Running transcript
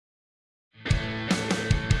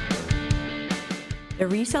The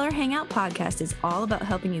Reseller Hangout podcast is all about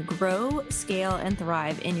helping you grow, scale, and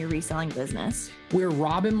thrive in your reselling business. We're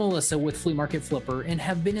Rob and Melissa with Flea Market Flipper and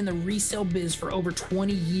have been in the resale biz for over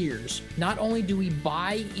 20 years. Not only do we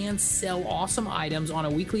buy and sell awesome items on a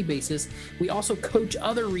weekly basis, we also coach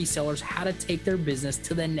other resellers how to take their business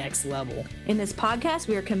to the next level. In this podcast,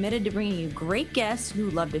 we are committed to bringing you great guests who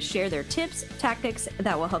love to share their tips, tactics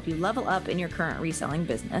that will help you level up in your current reselling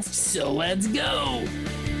business. So let's go.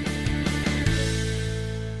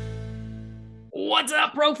 What's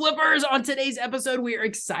up, Pro Flippers? On today's episode, we are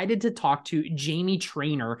excited to talk to Jamie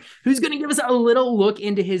Trainer, who's going to give us a little look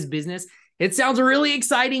into his business. It sounds really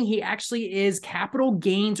exciting. He actually is Capital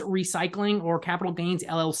Gains Recycling, or Capital Gains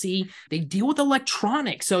LLC. They deal with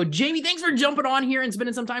electronics. So Jamie, thanks for jumping on here and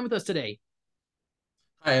spending some time with us today.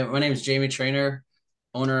 Hi, my name is Jamie Trainer,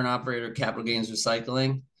 owner and operator of Capital Gains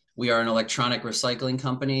Recycling. We are an electronic recycling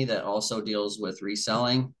company that also deals with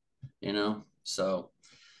reselling, so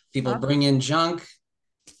people bring in junk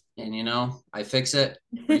and, I fix it,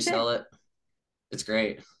 resell it. It's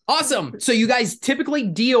great. Awesome. So you guys typically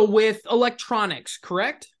deal with electronics,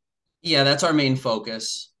 correct? Yeah, that's our main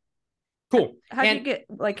focus. Cool. How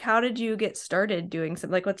did you get started doing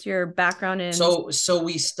something? What's your background in? So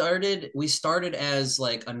we started as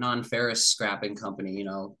like a non-ferrous scrapping company,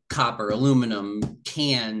 copper, aluminum,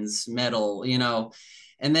 cans, metal,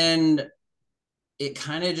 and then it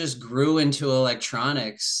kind of just grew into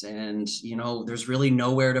electronics, and, there's really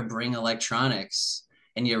nowhere to bring electronics,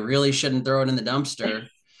 and you really shouldn't throw it in the dumpster.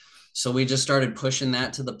 So we just started pushing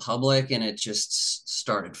that to the public, and it just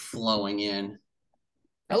started flowing in.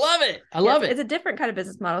 I love it. I love it. It's a different kind of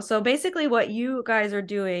business model. So basically what you guys are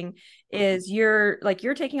doing is you're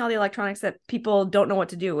taking all the electronics that people don't know what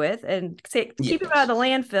to do with and keep them out of the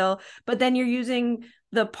landfill, but then you're using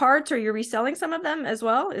the parts, or you're reselling some of them as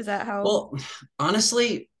well? Is that how? Well,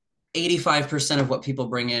 honestly, 85% of what people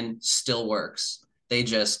bring in still works.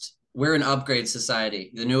 We're an upgrade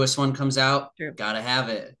society. The newest one comes out, gotta have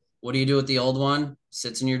it. What do you do with the old one?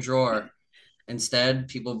 Sits in your drawer. Instead,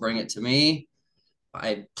 people bring it to me.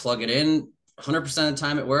 I plug it in. 100% of the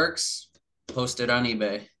time it works. Post it on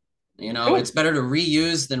eBay. Cool. It's better to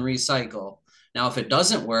reuse than recycle. Now, if it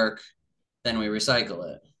doesn't work, then we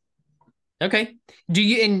recycle it. Okay.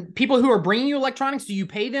 And people who are bringing you electronics, do you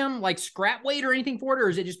pay them like scrap weight or anything for it? Or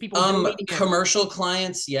is it just people? Commercial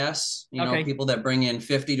clients, yes. People that bring in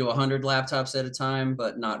 50 to 100 laptops at a time,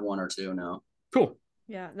 but not one or two, no. Cool.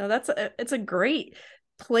 Yeah, no, it's a great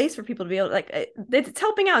place for people to be able to, it's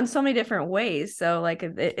helping out in so many different ways. So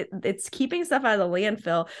it's keeping stuff out of the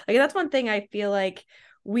landfill. That's one thing I feel like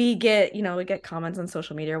we get comments on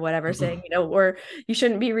social media or whatever saying, or you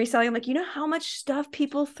shouldn't be reselling. How much stuff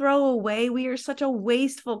people throw away. We are such a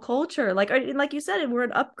wasteful culture. Like you said, we're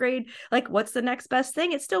an upgrade. What's the next best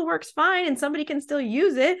thing? It still works fine and somebody can still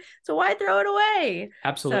use it. So why throw it away?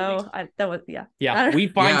 Absolutely. So Yeah. We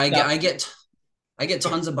find I get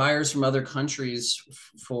tons of buyers from other countries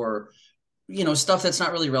for, stuff that's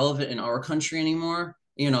not really relevant in our country anymore.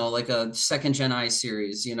 Like a second gen I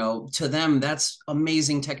series, to them, that's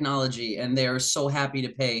amazing technology. And they are so happy to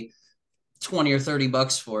pay 20 or 30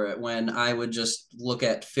 bucks for it, when I would just look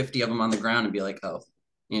at 50 of them on the ground and be like, oh,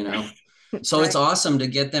 so right. It's awesome to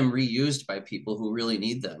get them reused by people who really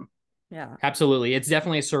need them. Yeah, absolutely. It's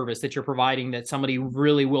definitely a service that you're providing that somebody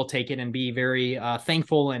really will take it and be very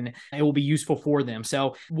thankful, and it will be useful for them.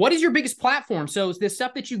 So what is your biggest platform? So the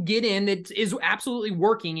stuff that you get in that is absolutely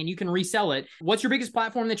working and you can resell it. What's your biggest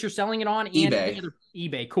platform that you're selling it on? eBay.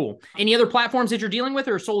 eBay. Cool. Any other platforms that you're dealing with,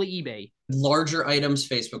 or solely eBay? Larger items,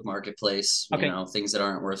 Facebook Marketplace, okay. Things that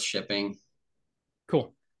aren't worth shipping.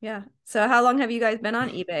 Cool. Yeah. So how long have you guys been on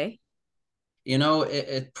eBay?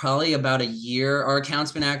 It probably about a year. Our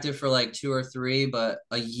account's been active for like 2 or 3, but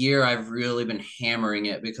a year I've really been hammering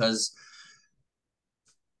it because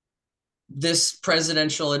this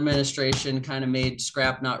presidential administration kind of made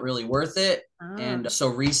scrap not really worth it. Oh. And so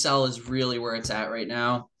resell is really where it's at right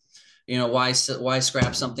now. Why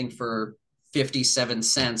scrap something for 57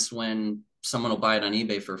 cents when someone will buy it on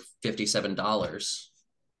eBay for $57?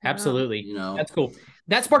 Absolutely. That's cool.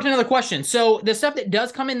 That sparked another question. So the stuff that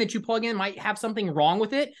does come in that you plug in might have something wrong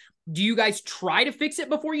with it. Do you guys try to fix it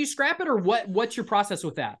before you scrap it, or what's your process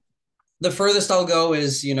with that? The furthest I'll go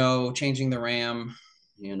is, changing the RAM,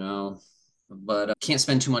 but can't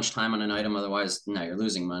spend too much time on an item. Otherwise, now you're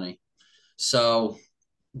losing money. So,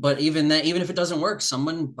 but even if it doesn't work,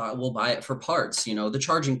 someone will buy it for parts, the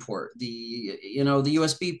charging port, the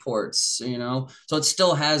USB ports, so it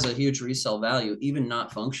still has a huge resale value, even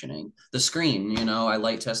not functioning. The screen, I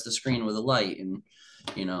light test the screen with a light, and,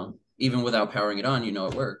 even without powering it on,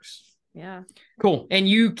 it works. Yeah. Cool. And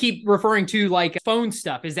you keep referring to like phone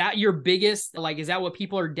stuff. Is that your biggest, like, is that what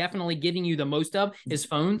people are definitely giving you the most of is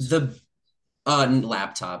phones? The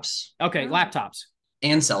laptops. Okay. Laptops.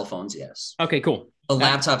 And cell phones, yes. Okay, cool. But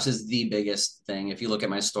laptops is the biggest thing. If you look at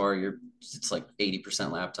my store, it's like 80%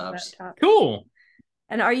 laptops. Cool.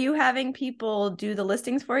 And are you having people do the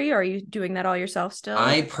listings for you, or are you doing that all yourself still?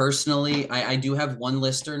 I personally, I do have one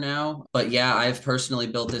lister now, but yeah, I've personally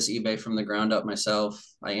built this eBay from the ground up myself.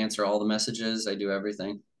 I answer all the messages. I do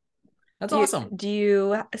everything. That's awesome. Do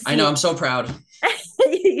you I know, I'm so proud.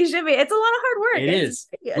 You should be. It's a lot of hard work. It is.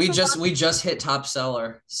 We just hit top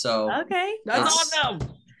seller. So okay. That's awesome.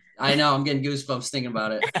 I know, I'm getting goosebumps thinking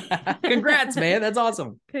about it. Congrats, man. That's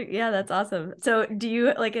awesome. Yeah, that's awesome. So do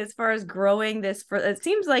you, like, as far as growing this, it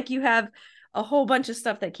seems like you have a whole bunch of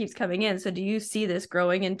stuff that keeps coming in. So do you see this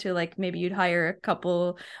growing into, like, maybe you'd hire a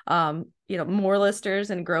couple more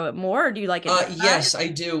listers and grow it more, or do you like it? Yes, I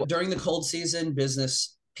do. During the cold season,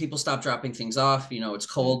 people stop dropping things off. It's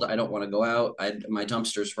cold. I don't want to go out. My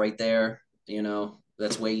dumpster's right there.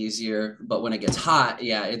 That's way easier. But when it gets hot,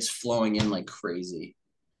 yeah, it's flowing in like crazy.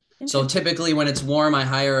 So typically when it's warm, I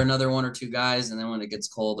hire another one or two guys. And then when it gets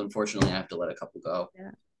cold, unfortunately, I have to let a couple go.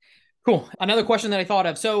 Yeah. Cool. Another question that I thought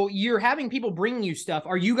of. So you're having people bring you stuff.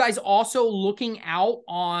 Are you guys also looking out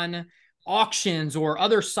on auctions or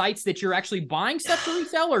other sites that you're actually buying stuff to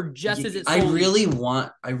resell, or just as it's I really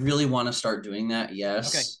want to start doing that.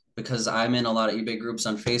 Yes. Okay. Because I'm in a lot of eBay groups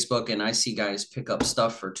on Facebook and I see guys pick up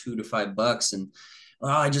stuff for $2 to $5 and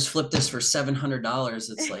I just flipped this for $700.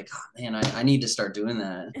 It's like, oh, man, I need to start doing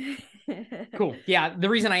that. Cool. Yeah. The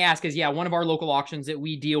reason I ask is, one of our local auctions that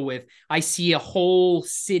we deal with, I see a whole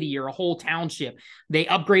city or a whole township. They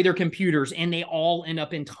upgrade their computers and they all end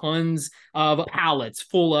up in tons of pallets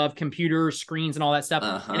full of computers, screens, and all that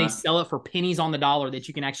stuff. And they sell it for pennies on the dollar that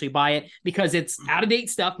you can actually buy it because it's out of date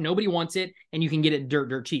stuff. Nobody wants it and you can get it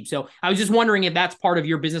dirt cheap. So I was just wondering if that's part of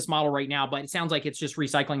your business model right now, but it sounds like it's just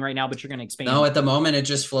recycling right now, but you're going to expand. No, at the moment it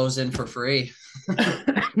just flows in for free.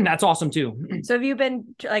 That's awesome too. So have you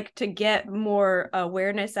been to get more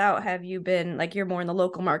awareness out? Have you been you're more in the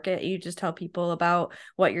local market? You just tell people about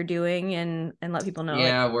what you're doing and let people know?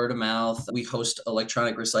 Yeah, word of mouth. We host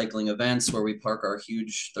electronic recycling events where we park our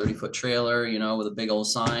huge 30-foot trailer, with a big old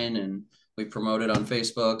sign, and we promote it on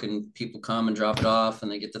Facebook and people come and drop it off and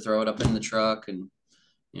they get to throw it up in the truck. And,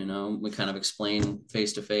 we kind of explain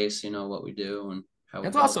face to face, what we do and how.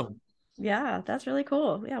 That's awesome. Yeah, that's really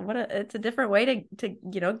cool. Yeah, it's a different way to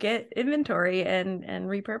get inventory and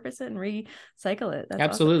repurpose it and recycle it. That's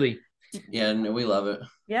absolutely awesome. Yeah, no, we love it.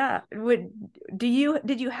 Yeah. Did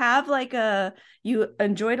you have you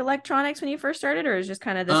enjoyed electronics when you first started, or is just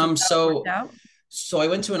kind of this so I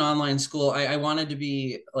went to an online school. I wanted to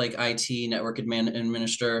be like IT network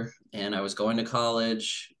administrator, and I was going to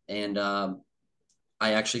college, and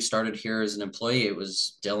I actually started here as an employee. It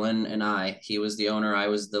was Dylan and he was the owner. I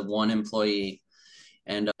was the one employee.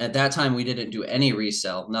 And at that time we didn't do any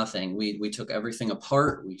resell, nothing. We took everything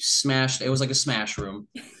apart. We smashed, it was like a smash room.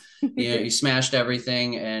 You smashed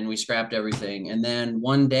everything and we scrapped everything. And then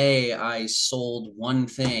one day I sold one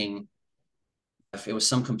thing. It was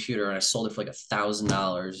some computer and I sold it for like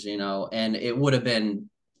 $1,000, and it would have been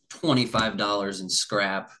 $25 in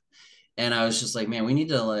scrap. And I was just like, man, we need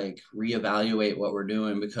to reevaluate what we're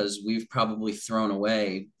doing because we've probably thrown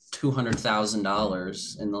away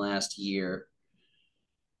 $200,000 in the last year.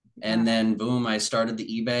 And then boom, I started the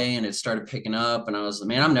eBay and it started picking up and I was like,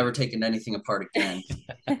 man, I'm never taking anything apart again.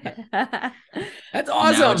 That's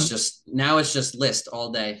awesome. Now it's just list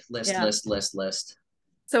all day. List.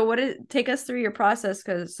 So take us through your process,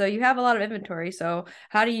 so you have a lot of inventory. So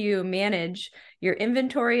how do you manage your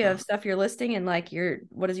inventory of stuff you're listing, and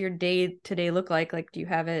what does your day to day look like? Do you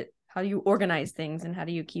have it? How do you organize things and how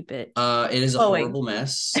do you keep it? It is flowing? A horrible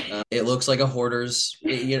mess. It looks like a hoarder's.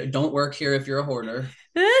 Don't work here if you're a hoarder.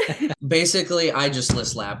 Basically, I just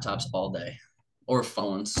list laptops all day or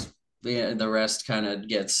phones. The rest kind of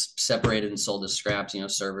gets separated and sold as scraps,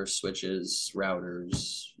 servers, switches,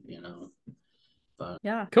 routers, But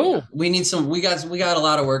yeah, cool. Yeah, we got a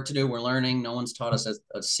lot of work to do. We're learning. No one's taught us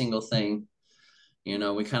a single thing.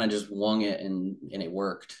 We kind of just wung it and it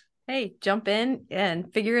worked. Hey, jump in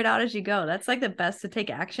and figure it out as you go. That's the best, to take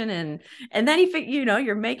action and then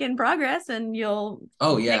you're making progress and you'll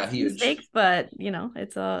make huge mistakes, but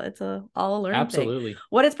it's a all a learning absolutely thing.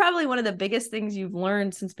 What is probably one of the biggest things you've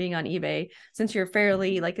learned since being on eBay, since you're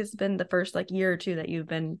fairly it's been the first year or two that you've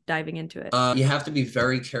been diving into it? You have to be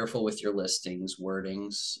very careful with your listings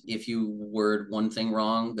wordings. If you word one thing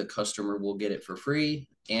wrong, the customer will get it for free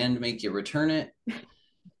and make you return it.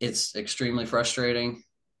 It's extremely frustrating.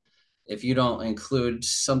 if you don't include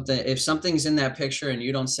something, if something's in that picture and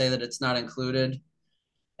you don't say that it's not included,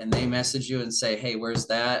 and they message you and say, hey, where's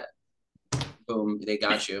that? Boom, they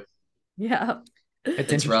got you. Yeah.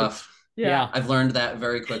 It's rough. Yeah. I've learned that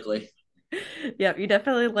very quickly. Yep, you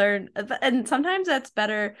definitely learn. And sometimes that's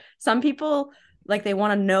better. Some people like they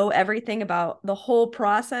want to know everything about the whole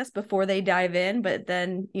process before they dive in, but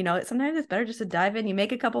then, sometimes it's better just to dive in. You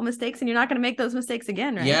make a couple mistakes and you're not going to make those mistakes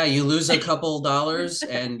again, right? Yeah, you lose a couple dollars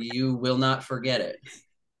and you will not forget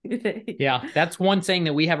it. Yeah, that's one thing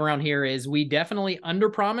that we have around here is we definitely under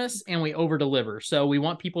promise and we over deliver. So we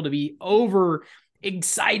want people to be over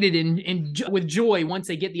excited and with joy once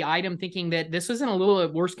they get the item, thinking that this is in a little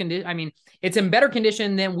worse condition. I mean, it's in better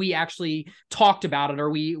condition than we actually talked about it or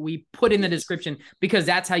we put in the description, because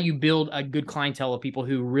that's how you build a good clientele of people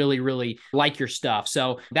who really, really like your stuff.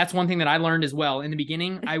 So that's one thing that I learned as well. In the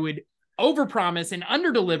beginning, I would overpromise and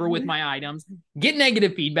underdeliver with my items, get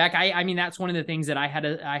negative feedback. I mean, that's one of the things that I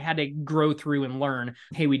had to grow through and learn.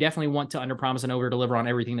 Hey, we definitely want to underpromise and overdeliver on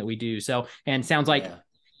everything that we do. So, and sounds like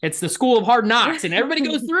it's the school of hard knocks and everybody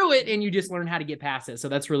goes through it and you just learn how to get past it. So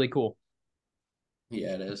that's really cool.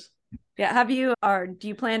 Yeah, it is. Yeah. Do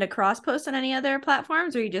you plan to cross post on any other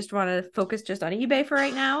platforms, or you just want to focus just on eBay for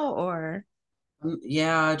right now, or?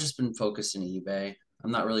 Yeah, I've just been focused on eBay.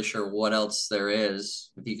 I'm not really sure what else there is.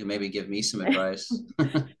 If you could maybe give me some advice.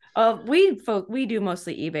 We do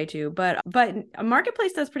mostly eBay too, but a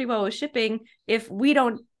marketplace does pretty well with shipping. If we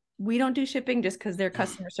don't do shipping just because their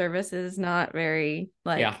customer service is not very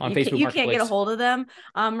on Facebook you can't get a hold of them.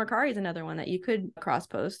 Mercari is another one that you could cross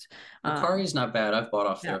post. Mercari's not bad. I've bought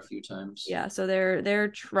off there a few times. Yeah, so they're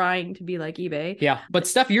trying to be like eBay. Yeah, but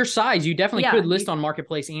stuff your size, you definitely could list on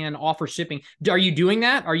Marketplace and offer shipping. Are you doing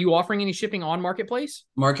that? Are you offering any shipping on Marketplace?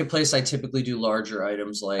 Marketplace, I typically do larger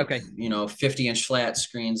items like 50-inch flat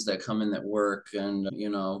screens that come in that work, and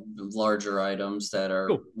larger items that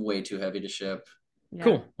are way too heavy to ship. Yeah.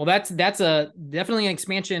 Cool. Well, that's definitely an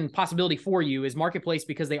expansion possibility for you is Marketplace,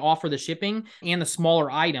 because they offer the shipping and the smaller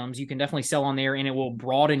items. You can definitely sell on there and it will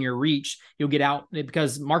broaden your reach. You'll get out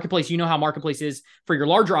because Marketplace, how Marketplace is for your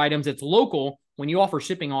larger items. It's local. When you offer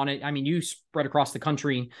shipping on it, I mean, you spread across the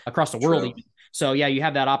country, across the world even. So yeah, you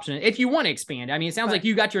have that option if you want to expand. I mean, it sounds like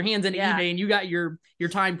you got your hands in eBay and you got your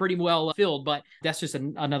time pretty well filled, but that's just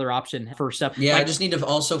another option for stuff. Yeah, I just need to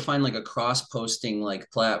also find like a cross-posting like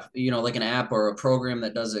like an app or a program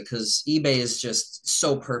that does it, because eBay is just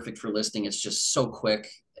so perfect for listing. It's just so quick.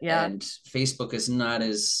 Yeah. And Facebook is not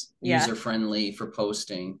as user-friendly for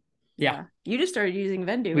posting. Yeah. You just started using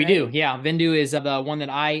Vendoo, We do. Yeah. Vendoo is the one that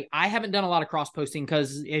I haven't done a lot of cross posting,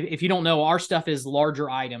 because if you don't know, our stuff is larger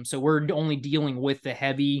items. So we're only dealing with the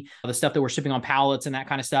stuff that we're shipping on pallets and that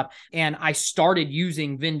kind of stuff. And I started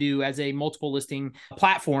using Vendoo as a multiple listing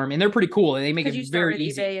platform, and they're pretty cool. And they make it very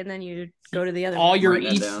easy. eBay and then you go to the other all your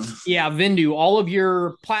Vendoo, all of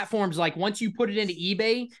your platforms. Like once you put it into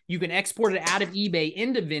eBay, you can export it out of eBay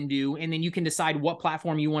into Vendoo, and then you can decide what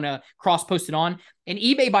platform you want to cross post it on. And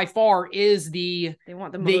eBay by far is they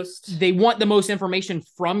want the most information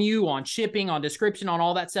from you on shipping, on description, on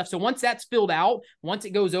all that stuff. So once that's filled out, once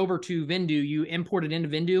it goes over to Vendoo, you import it into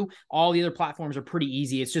Vendoo. All the other platforms are pretty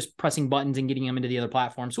easy. It's just pressing buttons and getting them into the other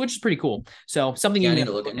platforms, which is pretty cool. So something you need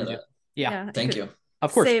to look into that. Yeah. Thank you.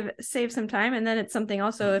 Of course. Save some time, and then it's something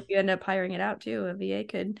also if you end up hiring it out too, a VA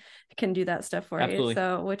can do that stuff for you.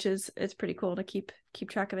 So it's pretty cool to keep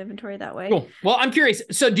track of inventory that way. Cool. Well, I'm curious.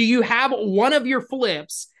 So do you have one of your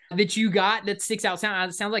flips that you got that sticks out?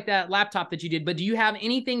 Sounds like that laptop that you did, but do you have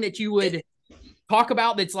anything that you would talk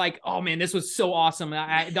about that's like, oh man, this was so awesome?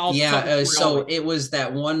 So it was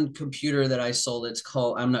that one computer that I sold. It's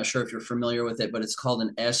called, I'm not sure if you're familiar with it, but it's called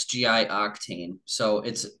an SGI Octane. So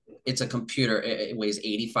it's a computer. It weighs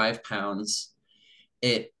 85 pounds.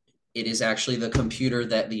 It is actually the computer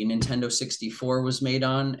that the Nintendo 64 was made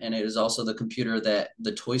on, and it is also the computer that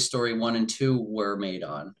the Toy Story 1 and 2 were made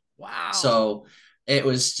on. Wow. So it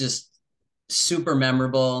was just super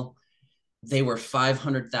memorable. They were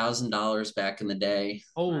 $500,000 back in the day.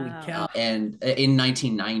 Holy cow. And in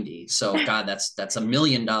 1990. So God, that's $1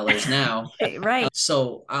 million now. Right.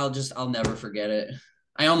 So I'll never forget it.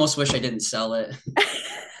 I almost wish I didn't sell it.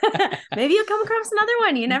 Maybe you'll come across another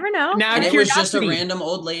one. You never know. And it was just a random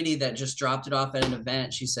old lady that just dropped it off at an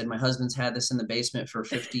event. She said, my husband's had this in the basement for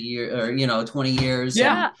 50 years or, 20 years.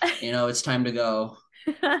 Yeah. And, it's time to go.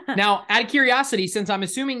 Now, out of curiosity, since I'm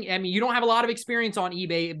assuming, you don't have a lot of experience on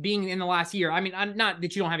eBay being in the last year. I mean, not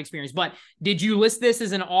that you don't have experience, but did you list this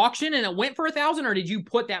as an auction and it went for $1,000, or did you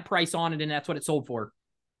put that price on it and that's what it sold for?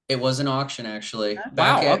 It was an auction, actually.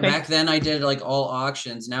 Back then I did like all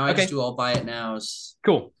auctions. Now I just do all buy it nows.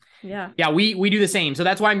 Cool. Yeah, we do the same. So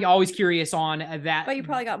that's why I'm always curious on that. But you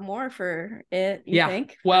probably got more for it, you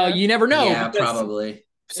think? Well, you never know. Yeah, probably.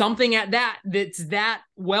 Something that's that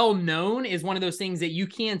well known is one of those things that you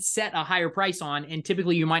can set a higher price on, and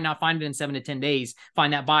typically you might not find it in 7 to 10 days.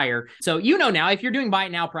 Find that buyer. So now if you're doing buy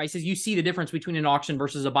it now prices, you see the difference between an auction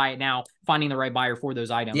versus a buy it now. Finding the right buyer for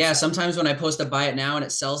those items. Yeah, sometimes when I post a buy it now and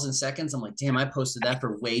it sells in seconds, I'm like, damn, I posted that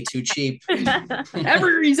for way too cheap.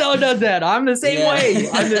 Every reseller does that. I'm the same way.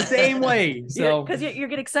 I'm the same way. So because you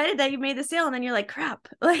get excited that you made the sale, and then you're like, crap.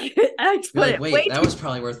 Like I just put like, it. Wait, that was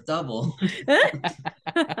probably worth double.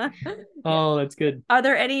 Oh, that's good. Are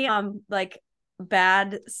there any like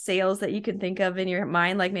bad sales that you can think of in your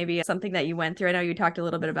mind, like maybe something that you went through? I know you talked a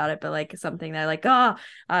little bit about it, but like something that like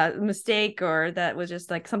mistake, or that was just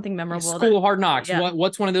like something memorable. School of Hard Knocks. Yeah.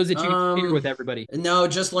 What's one of those that you can share with everybody? No,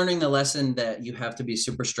 just learning the lesson that you have to be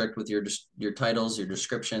super strict with your titles, your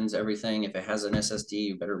descriptions, everything. If it has an SSD,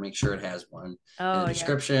 you better make sure it has one. The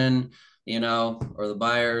description, or the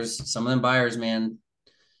buyers. Some of them buyers, man,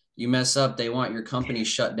 you mess up, they want your company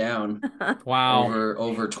shut down. Wow.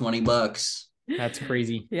 Over $20. That's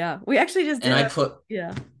crazy. Yeah. We actually just did.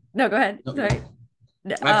 No, go ahead. Sorry.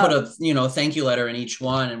 I put a thank you letter in each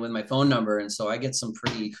one, and with my phone number, and so I get some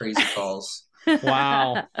pretty crazy calls.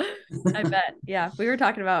 Wow. I bet. Yeah. We were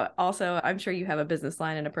talking about also, I'm sure you have a business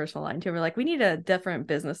line and a personal line too. We're like, we need a different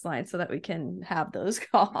business line so that we can have those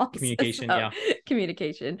calls. Communication.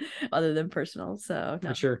 Communication other than personal. So no,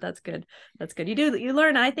 for sure. That's good. You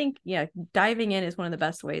learn. I think, diving in is one of the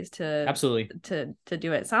best ways to absolutely to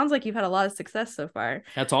do it. Sounds like you've had a lot of success so far.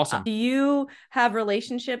 That's awesome. Do you have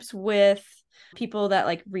relationships with people that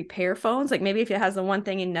like repair phones? Like maybe if it has the one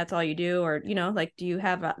thing and that's all you do, or like do you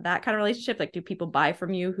have that kind of relationship? Like do people buy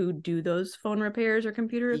from you who do those phone repairs or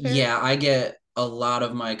computer repairs? Yeah, I get a lot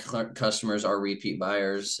of my customers are repeat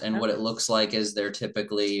buyers, and what it looks like is they're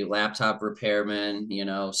typically laptop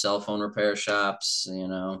repairmen, cell phone repair shops,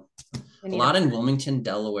 a lot in Wilmington,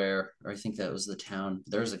 Delaware, or I think that was the town.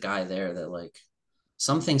 There's a guy there that like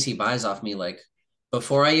some things he buys off me, like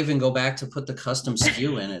before I even go back to put the custom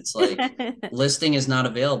SKU in, it's like listing is not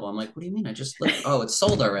available. I'm like, what do you mean? I just it's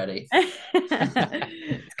sold already.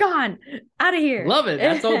 It's gone, out of here. Love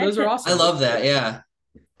it. Those are awesome. I love that. Yeah.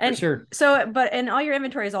 And for sure. So, and all your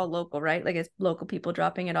inventory is all local, right? Like it's local people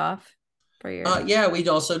dropping it off for your. Yeah, we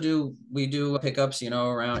do pickups,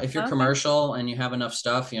 around. If you're commercial and you have enough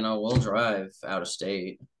stuff, we'll drive out of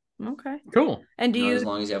state. Okay. Cool. And as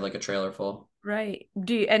long as you have like a trailer full. Right.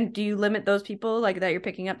 Do you limit those people like that you're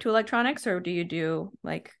picking up to electronics, or do you do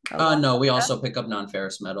like? No, we also pick up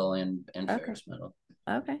non-ferrous metal and ferrous metal.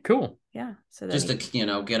 Okay. Cool. Yeah. So just to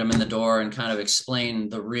get them in the door and kind of explain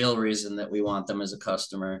the real reason that we want them as a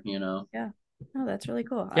customer. Yeah. No, that's really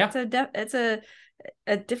cool. Yeah. It's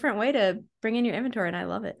a different way to bring in your inventory, and I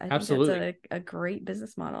love it. I think that's a great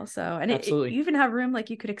business model. So, and you even have room,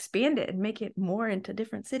 like you could expand it and make it more into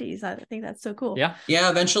different cities. I think that's so cool. Yeah.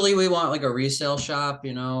 Eventually we want like a resale shop,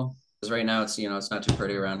 because right now it's it's not too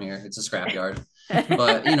pretty around here. It's a scrapyard.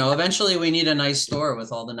 But eventually we need a nice store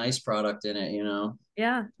with all the nice product in it.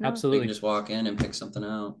 Yeah. No. Absolutely. You can just walk in and pick something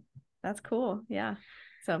out. That's cool. Yeah.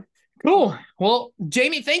 So. Cool. Well,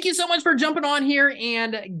 Jamie, thank you so much for jumping on here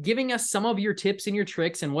and giving us some of your tips and your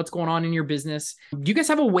tricks and what's going on in your business. Do you guys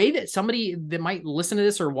have a way that somebody that might listen to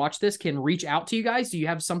this or watch this can reach out to you guys? Do you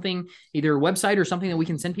have something, either a website or something that we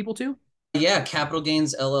can send people to? Yeah,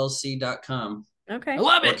 capitalgainsllc.com. Okay. I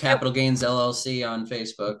love it. Or Capital Gains LLC on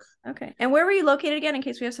Facebook. Okay. And where were you located again, in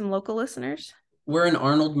case we have some local listeners? We're in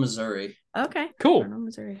Arnold, Missouri. Okay. Cool. Arnold,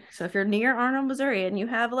 Missouri. So if you're near Arnold, Missouri, and you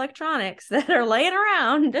have electronics that are laying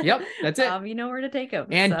around, yep, that's it. You know where to take them.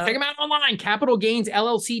 And check them out online,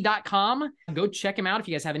 capitalgainsllc.com. Go check them out. If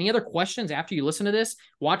you guys have any other questions after you listen to this,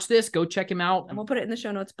 watch this, go check them out. And we'll put it in the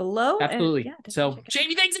show notes below. Absolutely. So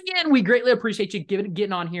Jamie, thanks again. We greatly appreciate you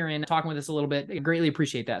getting on here and talking with us a little bit. I greatly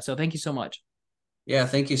appreciate that. So thank you so much. Yeah,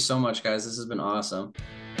 thank you so much, guys. This has been awesome.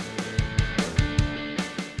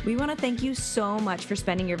 We want to thank you so much for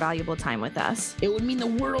spending your valuable time with us. It would mean the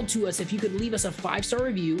world to us if you could leave us a 5-star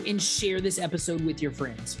review and share this episode with your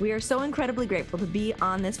friends. We are so incredibly grateful to be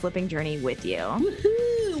on this flipping journey with you.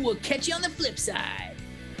 Woohoo! We'll catch you on the flip side.